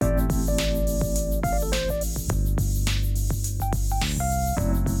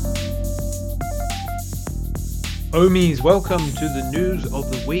Omies, welcome to the news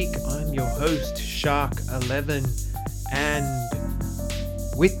of the week. I'm your host, Shark11,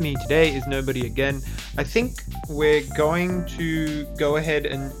 and with me today is nobody again. I think we're going to go ahead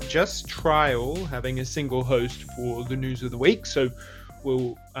and just trial having a single host for the news of the week. So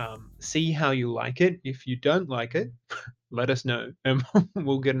we'll see how you like it. If you don't like it, let us know and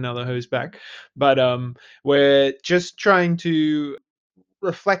we'll get another host back. But we're just trying to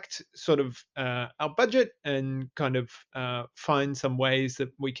reflect sort of our budget and kind of find some ways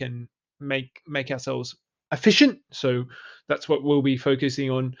that we can make ourselves efficient. So that's what we'll be focusing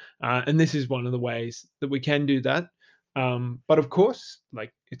on, and this is one of the ways that we can do that. But of course,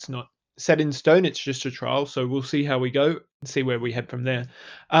 like it's not set in stone; it's just a trial. So we'll see how we go and see where we head from there.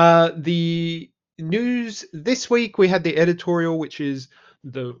 The news this week we had the editorial, which is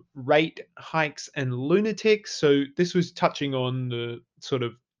the rate hikes and lunatics. So this was touching on the sort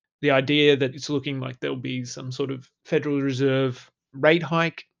of the idea that it's looking like there'll be some sort of Federal Reserve rate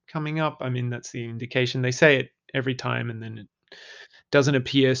hike coming up. I mean, that's the indication. They say it every time and then it doesn't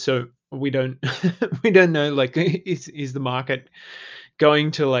appear. So we don't we don't know like is the market going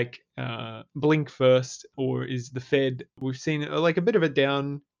to like blink first, or is the Fed? We've seen like a bit of a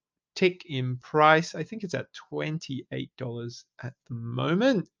down tick in price. I think it's at $28 at the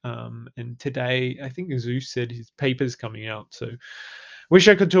moment. And today, I think Zeus said his paper's coming out. So, wish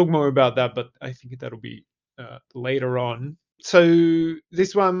I could talk more about that, but I think that'll be later on. So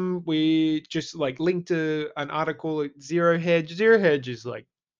this one we just like linked to an article at Zero Hedge. Zero Hedge is like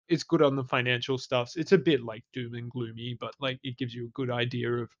it's good on the financial stuff. It's a bit like doom and gloomy, but like it gives you a good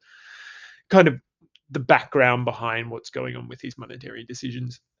idea of kind of the background behind what's going on with his monetary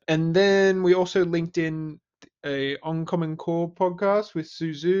decisions. And then we also linked in a Uncommon Core podcast with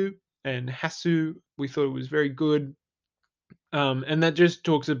Suzu and Hasu. We thought it was very good. And that just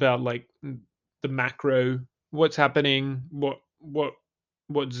talks about like the macro, what's happening, what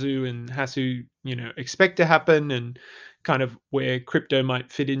Zoo and Hasu expect to happen, and kind of where crypto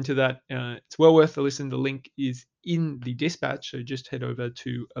might fit into that. It's well worth a listen. The link is in the dispatch, so just head over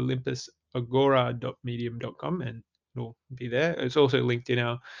to olympusagora.medium.com and it'll be there. It's also linked in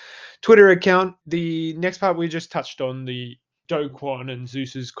our Twitter account. The next part we just touched on the Do Kwon and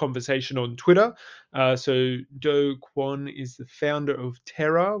Zeus's conversation on Twitter. So Do Kwon is the founder of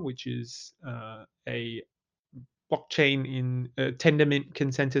Terra, which is a blockchain in Tendermint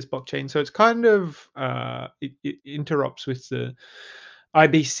consensus blockchain. So it's kind of it interrupts with the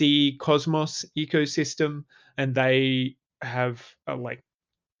IBC Cosmos ecosystem, and they have a like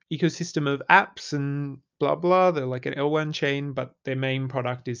ecosystem of apps and blah blah. They're like an L1 chain, but their main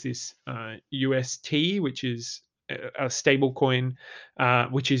product is this UST, which is a stable coin,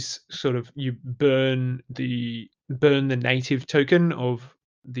 which is sort of you burn the native token of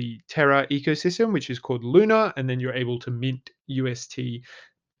the Terra ecosystem, which is called Luna, and then you're able to mint UST,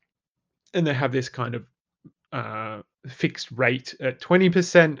 and they have this kind of fixed rate at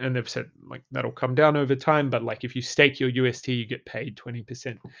 20%, and they've said like that'll come down over time, but like if you stake your UST you get paid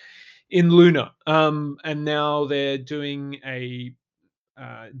 20% in Luna. And now they're doing a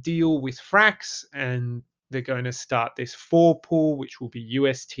deal with Frax, and they're going to start this four pool, which will be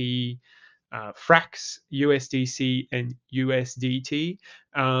UST, Frax, USDC, and USDT.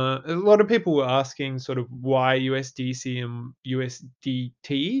 A lot of people were asking sort of why USDC and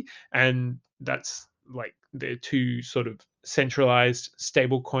USDT, and that's like they're two sort of centralized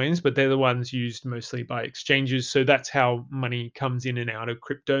stable coins, but they're the ones used mostly by exchanges. So that's how money comes in and out of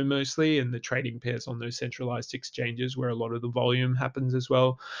crypto mostly, and the trading pairs on those centralized exchanges where a lot of the volume happens as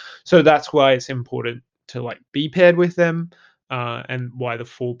well. So that's why it's important to like be paired with them, and why the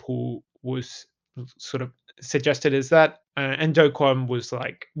four pool was sort of suggested as that. And Do Kwon was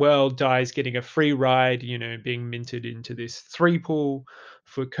like, well, Dai's getting a free ride, being minted into this three pool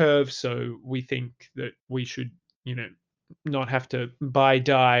for Curve. So we think that we should, not have to buy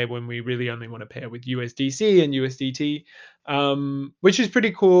Dai when we really only want to pair with USDC and USDT, which is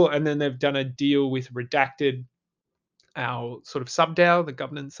pretty cool. And then they've done a deal with Redacted, our sort of subDAO, the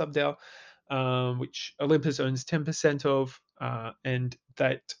governance subDAO, which Olympus owns 10% of, and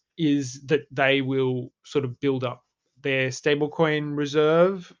that is that they will sort of build up their stablecoin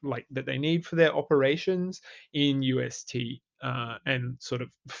reserve, like that they need for their operations in UST, and sort of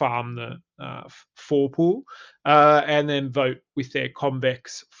farm the four pool, and then vote with their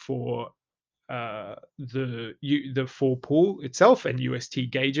convex for the four pool itself and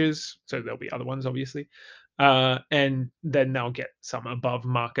UST gauges. So there'll be other ones, obviously, and then they'll get some above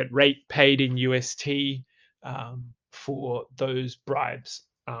market rate paid in UST, for those bribes,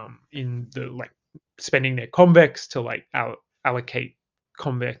 in the like spending their convex to like allocate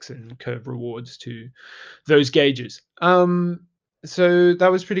convex and curve rewards to those gauges. So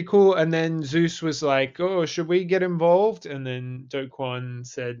that was pretty cool. And then Zeus was like, "Oh, should we get involved?" And then Do Kwon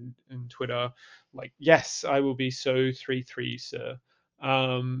said in Twitter, like, "Yes, I will be so 3-3, sir."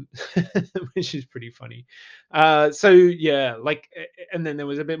 Um, which is pretty funny. So yeah, like, and then there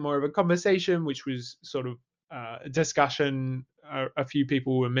was a bit more of a conversation, which was sort of a discussion. A few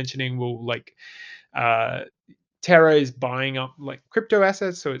people were mentioning, well, like, uh, Terra is buying up like crypto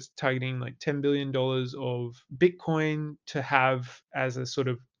assets, so it's targeting like $10 billion of Bitcoin to have as a sort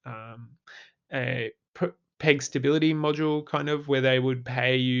of a peg stability module, kind of where they would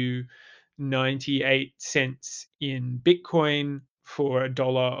pay you 98 cents in Bitcoin for $1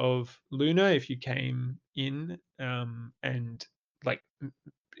 of Luna if you came in and like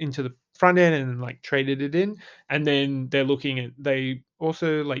into the front end and like traded it in. And then they're looking at, they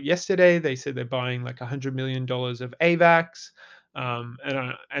also, like yesterday they said they're buying like $100 million of AVAX.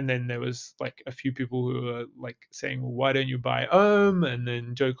 And then there was like a few people who were like saying, well, why don't you buy and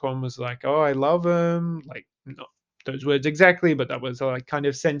then Joe Kwon was like, oh, I love like, not those words exactly, but that was like kind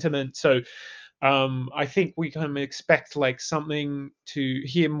of sentiment. So I think we can expect like something to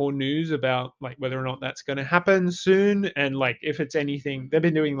hear more news about like whether or not that's going to happen soon. And like if it's anything, they've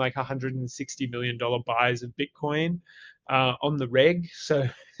been doing like $160 million buys of Bitcoin on the reg. So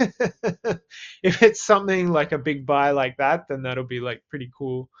if it's something like a big buy like that, then that'll be like pretty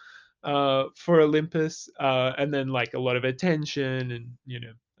cool for Olympus. And then like a lot of attention, and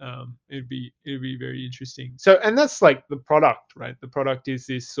it'd be very interesting. So, and that's like the product, right? The product is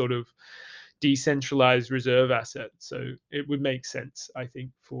this sort of decentralized reserve asset. So it would make sense, I think,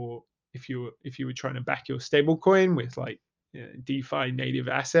 for if you were trying to back your stable coin with like DeFi native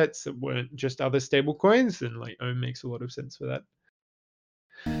assets that weren't just other stable coins, then like Ohm makes a lot of sense for that.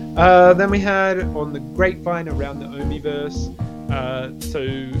 Then we had on the grapevine around the Omiverse. So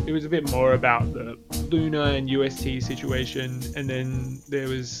it was a bit more about the Luna and UST situation, and then there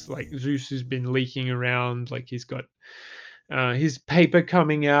was like Zeus has been leaking around, like he's got his paper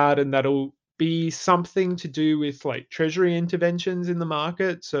coming out, and that'll be something to do with like treasury interventions in the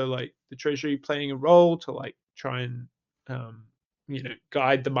market. So like the treasury playing a role to like try and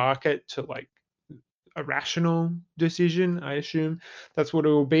guide the market to like a rational decision. I assume that's what it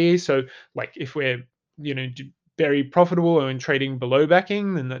will be. So like if we're very profitable and trading below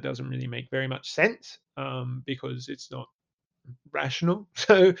backing, then that doesn't really make very much sense because it's not rational.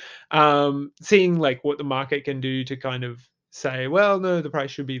 So seeing like what the market can do to kind of say, well, no, the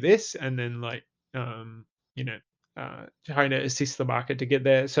price should be this, and then like um, you know trying to assist the market to get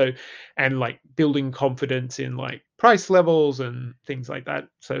there. So and like building confidence in like price levels and things like that.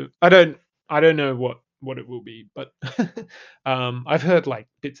 So I don't know what it will be, but I've heard like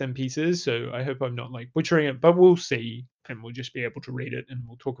bits and pieces, so I hope I'm not like butchering it, but we'll see, and we'll just be able to read it, and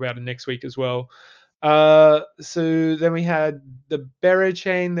we'll talk about it next week as well. So then we had the Bearer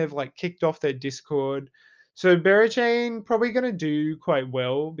chain. They've like kicked off their Discord. So Bearer chain probably going to do quite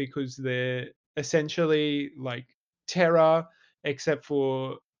well because they're essentially like Terra, except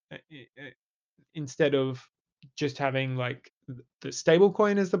for instead of just having like the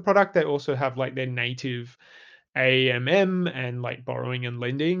stablecoin as the product, they also have like their native AMM and like borrowing and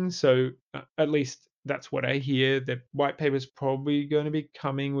lending. So at least that's what I hear. The white paper is probably going to be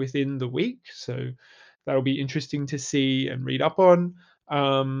coming within the week. So that'll be interesting to see and read up on.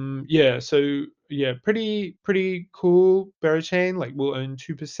 Yeah, so yeah, pretty cool. Berachain like will own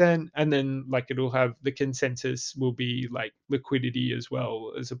 2%, and then like it'll have the consensus will be like liquidity as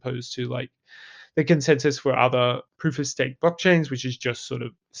well, as opposed to like the consensus for other proof of stake blockchains, which is just sort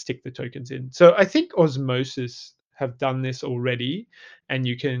of stick the tokens in. So I think Osmosis have done this already, and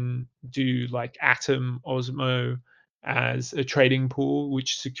you can do like Atom Osmo as a trading pool,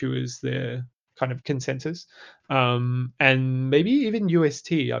 which secures their kind of consensus, and maybe even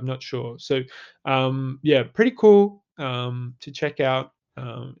UST. I'm not sure. So yeah, pretty cool to check out.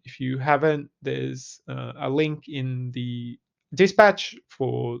 If you haven't, there's a link in the dispatch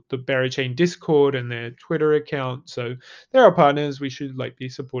for the Berachain Discord and their Twitter account. So they're our partners. We should like be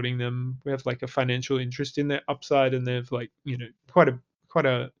supporting them. We have like a financial interest in their upside, and they've like quite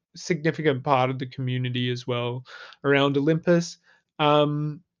a significant part of the community as well around Olympus.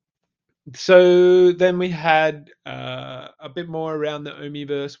 So then we had a bit more around the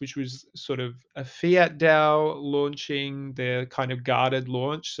Omiverse, which was sort of a Fiat DAO launching their kind of guarded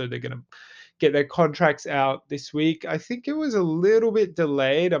launch. So they're going to get their contracts out this week. I think it was a little bit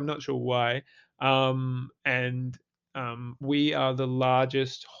delayed. I'm not sure why. And we are the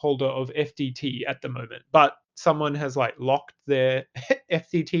largest holder of FDT at the moment. But someone has like locked their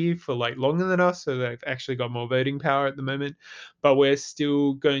FTT for like longer than us, so they've actually got more voting power at the moment. But we're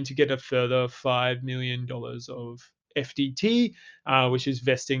still going to get a further $5 million of FTT, which is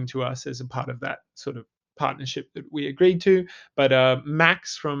vesting to us as a part of that sort of partnership that we agreed to. But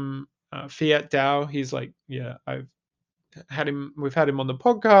Max from Fiat DAO, he's like, yeah, we've had him on the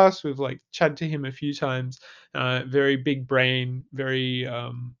podcast. We've like chatted to him a few times. Very big brain, very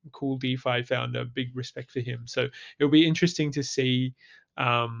cool DeFi founder. Big respect for him. So it'll be interesting to see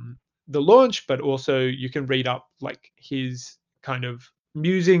um, the launch, but also you can read up like his kind of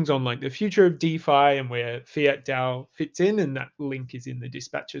musings on like the future of DeFi and where Fiat DAO fits in, and that link is in the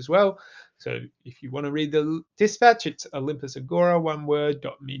dispatch as well. So if you want to read the dispatch, it's Olympus Agora, one word,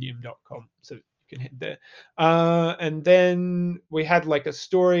 .medium.com. So you can head there. And then we had like a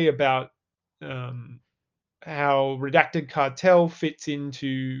story about um, how Redacted Cartel fits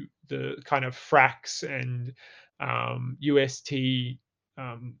into the kind of Frax and UST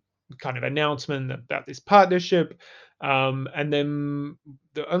um, kind of announcement about this partnership. And then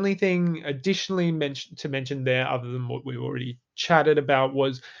the only thing additionally to mention there, other than what we already chatted about,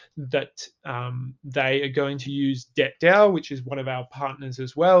 was that they are going to use DebtDAO, which is one of our partners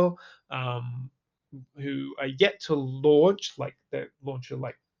as well, who are yet to launch, like the launch of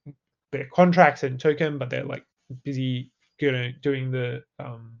like their contracts and token, but they're like busy doing the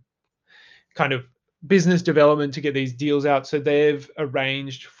kind of business development to get these deals out. So they've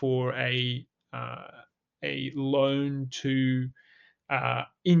arranged for a loan to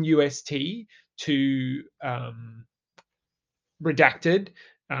in UST to Redacted,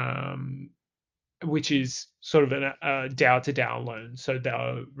 um, which is sort of a DAO to DAO loan. So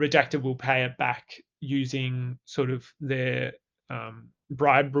the Redacted will pay it back using sort of their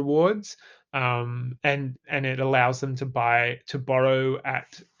bribe rewards, and it allows them to borrow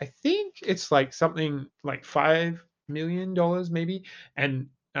at, I think it's like something like $5 million maybe, and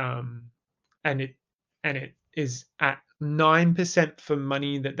um, and it is at 9% for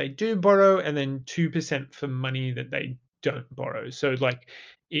money that they do borrow, and then 2% for money that they don't borrow. So like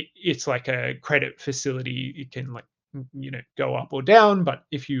it's like a credit facility. It can like go up or down, but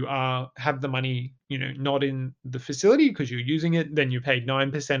if you have the money not in the facility because you're using it, then you pay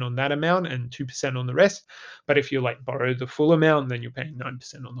 9% on that amount and 2% on the rest. But if you like borrow the full amount, then you're paying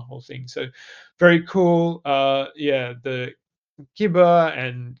 9% on the whole thing. So very cool. Yeah, the Giba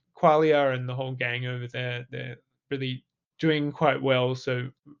and Qualia and the whole gang over there, they're really doing quite well. So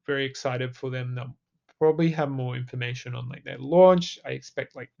very excited for them. They'll probably have more information on like their launch. I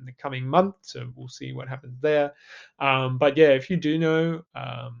expect like in the coming month. So we'll see what happens there. But yeah, if you do know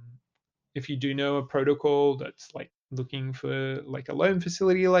a protocol that's like looking for like a loan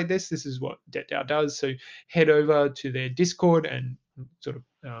facility like this is what DebtDAO does. So head over to their Discord and sort of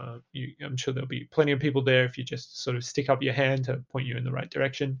I'm sure there'll be plenty of people there if you just sort of stick up your hand to point you in the right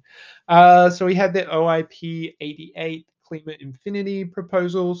direction. So we had the OIP 88 Klima Infinity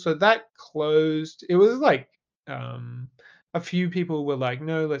proposal. So that closed. It was like a few people were like,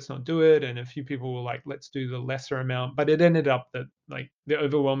 no, let's not do it, and a few people were like, let's do the lesser amount. But it ended up that like the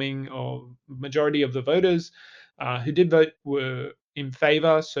overwhelming or majority of the voters who did vote were in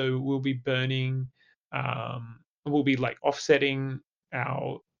favor. So we'll be like offsetting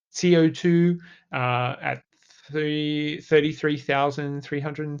our CO2 at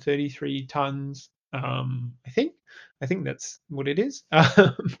 33,333 tons. I think that's what it is.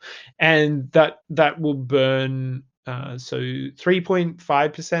 And that will burn so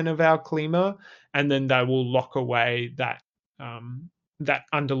 3.5% of our klima, and then they will lock away that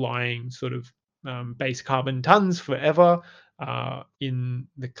underlying sort of base carbon tons forever in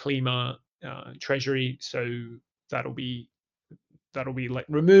the klima treasury. So that'll be like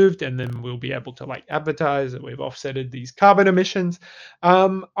removed, and then we'll be able to like advertise that we've offsetted these carbon emissions.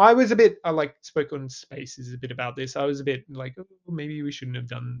 I was a bit, I like spoke on Spaces a bit about this. I was a bit like, oh, maybe we shouldn't have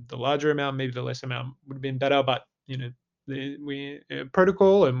done the larger amount, maybe the less amount would have been better. But we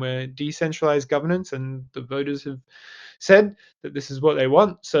protocol, and we're decentralized governance, and the voters have said that this is what they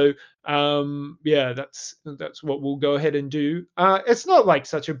want. So yeah, that's what we'll go ahead and do. It's not like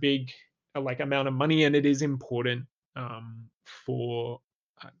such a big like amount of money, and it is important for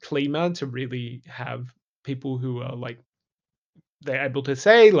Klima to really have people who are like they're able to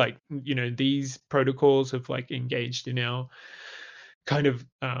say like these protocols have like engaged in our kind of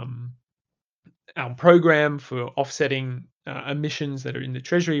our program for offsetting emissions that are in the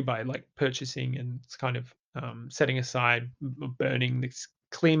treasury by like purchasing and kind of setting aside burning this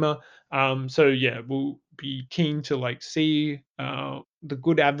klima. So yeah, we'll be keen to like see the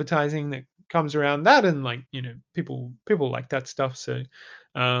good advertising that comes around that, and like people like that stuff. So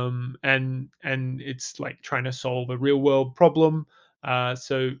and it's like trying to solve a real world problem.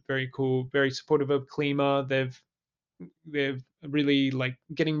 So very cool, very supportive of Klima. They're really like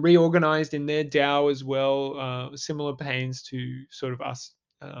getting reorganized in their DAO as well. Similar pains to sort of us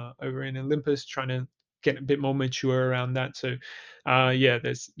over in Olympus, trying to get a bit more mature around that. So, yeah,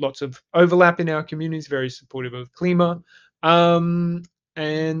 there's lots of overlap in our communities. Very supportive of Klima. Um,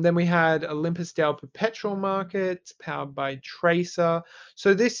 and then we had Olympus DAO Perpetual Market powered by Tracer.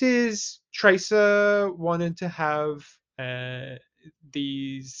 So this is Tracer wanted to have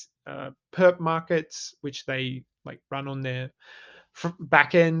these perp markets, which they like run on their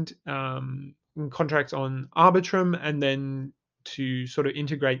back end contracts on Arbitrum, and then to sort of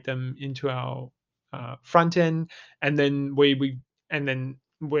integrate them into our front end, and then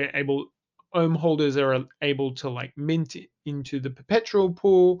we're able ohm holders are able to like mint into the perpetual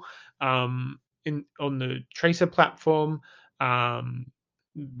pool in on the Tracer platform. Um,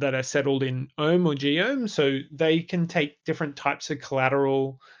 that are settled in ohm or geohm, so they can take different types of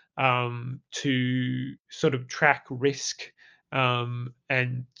collateral to sort of track risk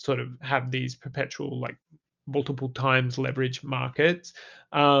and sort of have these perpetual like multiple times leverage markets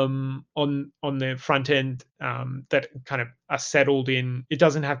on their front end that kind of are settled in. It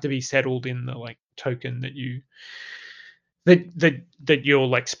doesn't have to be settled in the like token that you're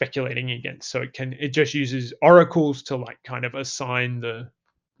like speculating against. So it just uses oracles to like kind of assign the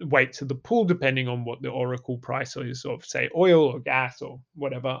weight to the pool depending on what the oracle price is of say oil or gas or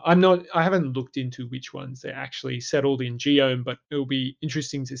whatever. I haven't looked into which ones they're actually settled in geom, but it'll be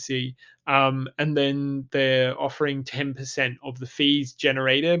interesting to see. And then they're offering 10% of the fees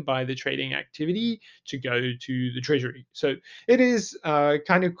generated by the trading activity to go to the treasury. So it is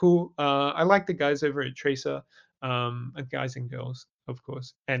kind of cool. I like the guys over at Tracer, guys and girls, of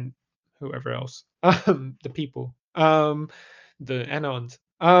course, and whoever else, the people, the anons.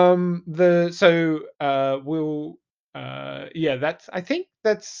 The so we'll yeah, that's I think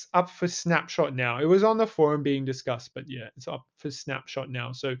that's up for snapshot now. It was on the forum being discussed, but yeah, it's up for snapshot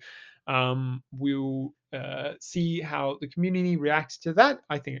now. So we'll see how the community reacts to that.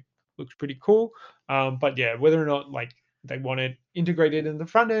 I think it looks pretty cool. But yeah, whether or not like they want it integrated in the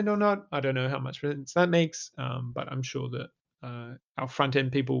front end or not, I don't know how much sense that makes. But I'm sure that our front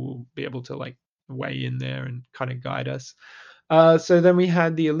end people will be able to like weigh in there and kind of guide us. So then we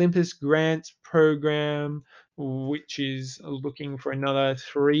had the Olympus Grants program, which is looking for another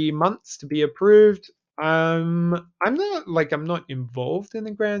 3 months to be approved. I'm not involved in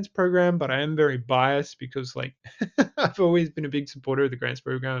the grants program, but I am very biased because like I've always been a big supporter of the grants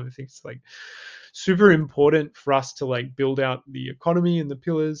program. I think it's like super important for us to like build out the economy and the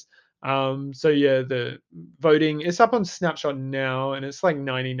pillars. So yeah, the voting is up on Snapshot now, and it's like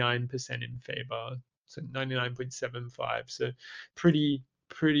 99% in favor, so 99.75. So pretty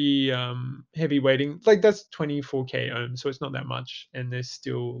heavy weighting. Like that's 24k ohms, so it's not that much, and there's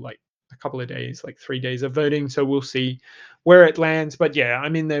still like a couple of days, like 3 days of voting. So we'll see where it lands. But yeah, I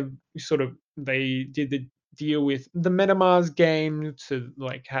mean they did the deal with the MetaMars game to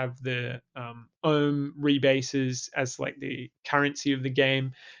like have the ohm rebases as like the currency of the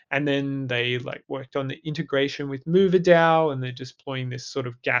game, and then they like worked on the integration with MoverDAO, and they're deploying this sort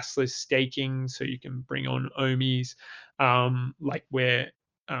of gasless staking so you can bring on ohmies, like where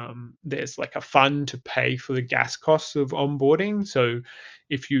there's like a fund to pay for the gas costs of onboarding. So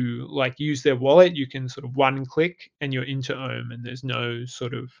if you like use their wallet, you can sort of one click and you're into Ohm, and there's no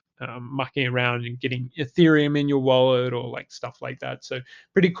sort of mucking around and getting Ethereum in your wallet or like stuff like that. So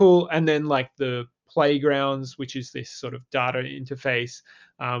pretty cool. And then like the playgrounds, which is this sort of data interface,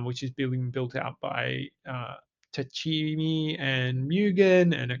 which is being built out by Tachimi and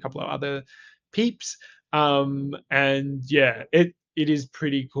Mugen and a couple of other peeps. And yeah, it is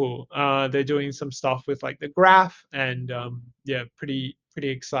pretty cool. They're doing some stuff with like the graph, and yeah, pretty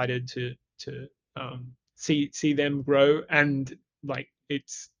excited to see them grow. And like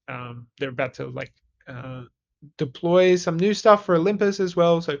it's they're about to like deploy some new stuff for Olympus as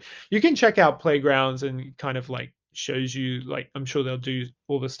well. So you can check out Playgrounds, and kind of like shows you like I'm sure they'll do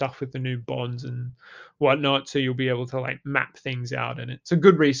all the stuff with the new bonds and whatnot. So you'll be able to like map things out, and it's a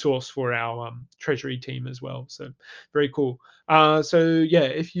good resource for our treasury team as well. So very cool. So yeah,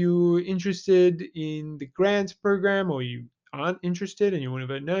 if you're interested in the grants program, or you aren't interested and you want to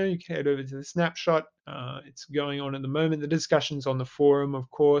vote no, you can head over to the snapshot. It's going on at the moment. The discussion's on the forum, of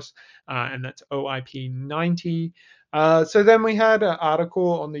course, and that's OIP 90. So then we had an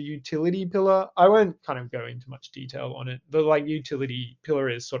article on the utility pillar. I won't kind of go into much detail on it. The like utility pillar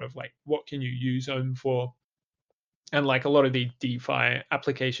is sort of like what can you use Ohm for? And like a lot of the DeFi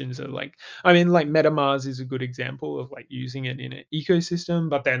applications are like, I mean, like MetaMars is a good example of like using it in an ecosystem,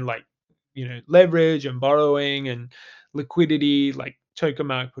 but then like, leverage and borrowing and liquidity, like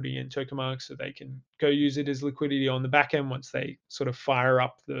Tokamark putting in Tokamark so they can go use it as liquidity on the back end once they sort of fire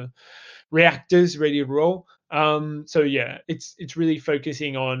up the reactors ready to roll. So yeah, it's really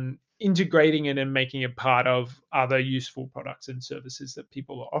focusing on integrating it and making it part of other useful products and services that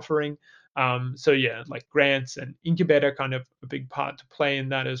people are offering. So yeah, like grants and incubator kind of a big part to play in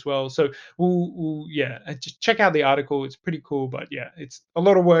that as well. So we'll yeah, just check out the article. It's pretty cool, but yeah, it's a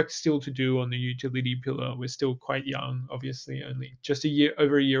lot of work still to do on the utility pillar. We're still quite young, obviously, only just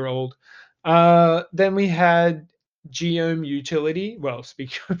over a year old. Then we had Geom utility. Well,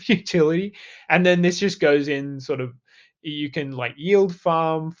 speaking of utility, and then this just goes in sort of, you can like yield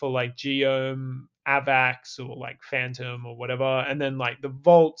farm for like Geom, Avax, or like Phantom or whatever, and then like the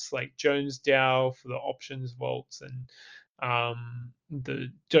vaults like Jones DAO for the options vaults, and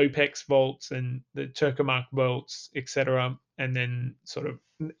the Dopex vaults and the Tokamak vaults, etc. And then sort of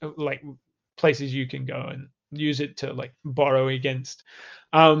like places you can go and use it to like borrow against.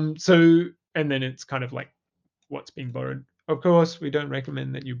 So and then it's kind of like what's being borrowed. Of course, we don't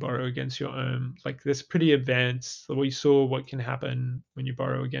recommend that you borrow against your own. Like this pretty advanced. So we saw what can happen when you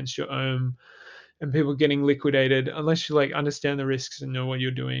borrow against your own and people getting liquidated. Unless you like understand the risks and know what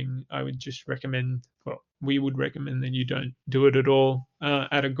you're doing, I would just recommend. Well, we would recommend that you don't do it at all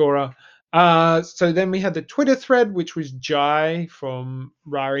at Agora. So then we had the Twitter thread, which was Jai from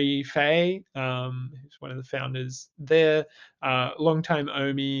Rari Fei, who's one of the founders there, longtime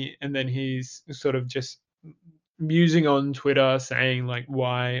Omi, and then he's sort of just musing on Twitter saying like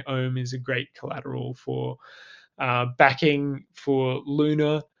why Ohm is a great collateral for backing for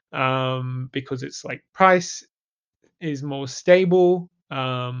Luna, because it's like price is more stable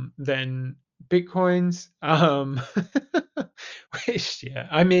than Bitcoin's. Which yeah,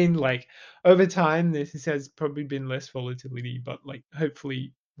 I mean like over time this has probably been less volatility, but like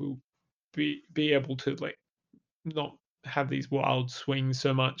hopefully we'll be able to like not have these wild swings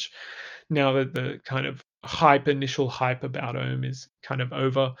so much now that the kind of initial hype about Ohm is kind of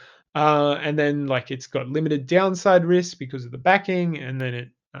over. And then like it's got limited downside risk because of the backing, and then it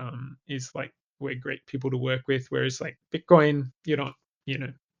is like we're great people to work with. Whereas like Bitcoin, you don't,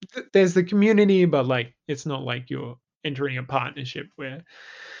 there's the community, but like it's not like you're entering a partnership where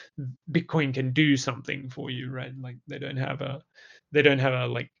Bitcoin can do something for you, right? Like they don't have a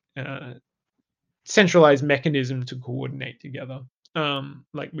like centralized mechanism to coordinate together,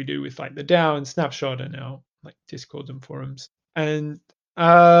 like we do with like the DAO and Snapshot and our like Discords and forums. And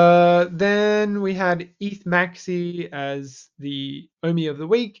then we had ETH Maxi as the Omi of the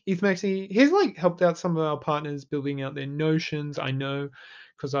week. ETH Maxi, he's like helped out some of our partners building out their notions. I know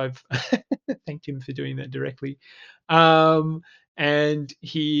because I've thanked him for doing that directly. And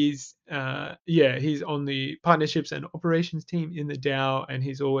he's on the partnerships and operations team in the DAO, and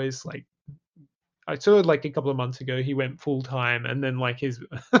he's always like, I saw it like a couple of months ago. He went full time, and then like his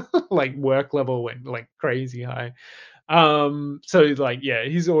like work level went like crazy high. So like yeah,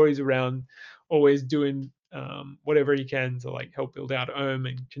 he's always around, always doing whatever he can to like help build out Ohm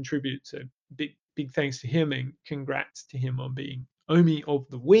and contribute. So big thanks to him and congrats to him on being Omi of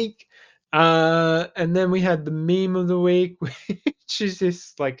the week. And then we had the meme of the week, which is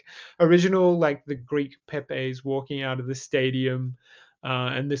this like original like the Greek Pepe's walking out of the stadium.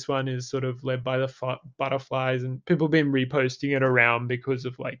 And this one is sort of led by the butterflies, and people have been reposting it around because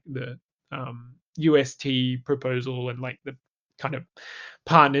of like the UST proposal and like the kind of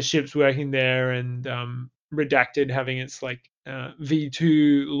partnerships working there, and Redacted having its like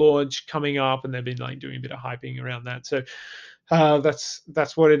V2 launch coming up, and they've been like doing a bit of hyping around that. So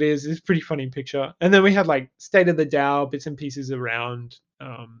that's what it is. It's a pretty funny picture. And then we had like state of the DAO, bits and pieces around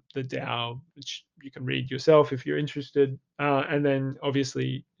the DAO, which you can read yourself if you're interested. And then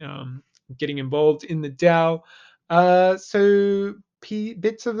obviously getting involved in the DAO. So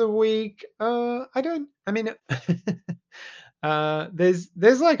bits of the week. I don't. I mean,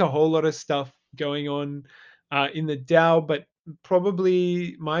 there's like a whole lot of stuff going on in the DAO, but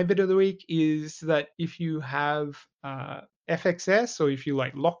probably my bit of the week is that if you have FXS, or if you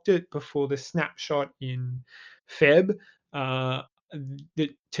like locked it before the snapshot in Feb, uh,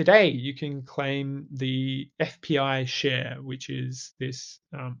 today you can claim the FPI share, which is this,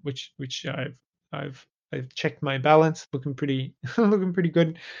 which I've checked my balance, looking pretty looking pretty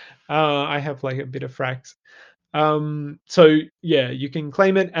good. I have like a bit of frax. So yeah, you can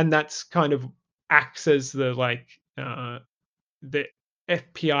claim it, and that's kind of acts as the like the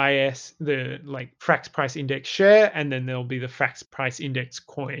FPIS, the like Frax Price Index share, and then there'll be the Frax Price Index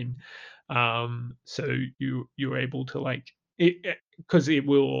coin. So you're able to like it because it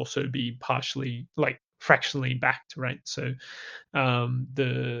will also be partially like fractionally backed, right? So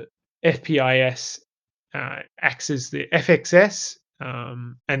the FPIS acts as the FXS,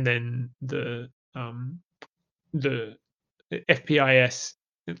 and then the FPIS,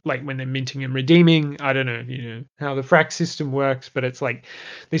 like when they're minting and redeeming. I don't know if you know how the frac system works, but it's like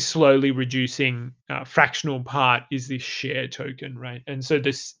this slowly reducing fractional part is this share token, right? And so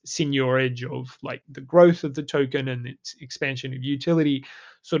this seigniorage of like the growth of the token and its expansion of utility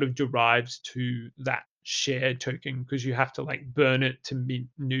sort of derives to that share token, because you have to like burn it to mint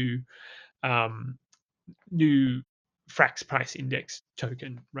um, new Frax Price Index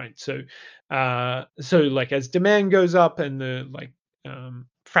token, right? So like as demand goes up and the like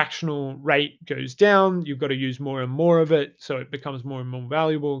fractional rate goes down, you've got to use more and more of it, so it becomes more and more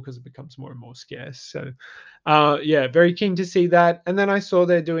valuable because it becomes more and more scarce. So yeah, very keen to see that. And then I saw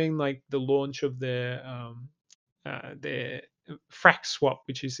they're doing like the launch of their Frax Swap,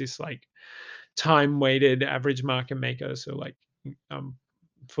 which is this like time weighted average market maker. So like um,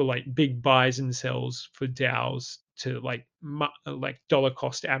 for like big buys and sells for DAOs to like dollar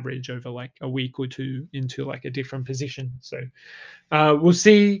cost average over like a week or two into like a different position. So we'll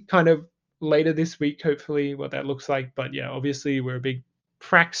see kind of later this week, hopefully, what that looks like. But yeah, obviously we're a big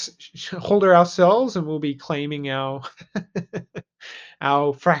Frax holder ourselves, and we'll be claiming our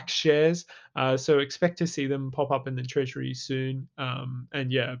our Frax shares. So expect to see them pop up in the treasury soon.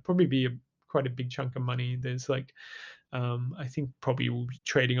 And yeah, probably be quite a big chunk of money. There's like I think probably we'll be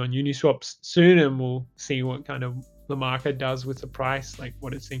trading on Uniswap soon, and we'll see what kind of the market does with the price, like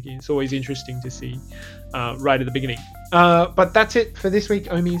what it's thinking. It's always interesting to see right at the beginning. But that's it for this week,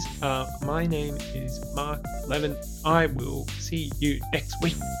 Ohmies. My name is Mark Levin. I will see you next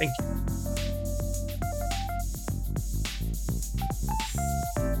week. Thank you.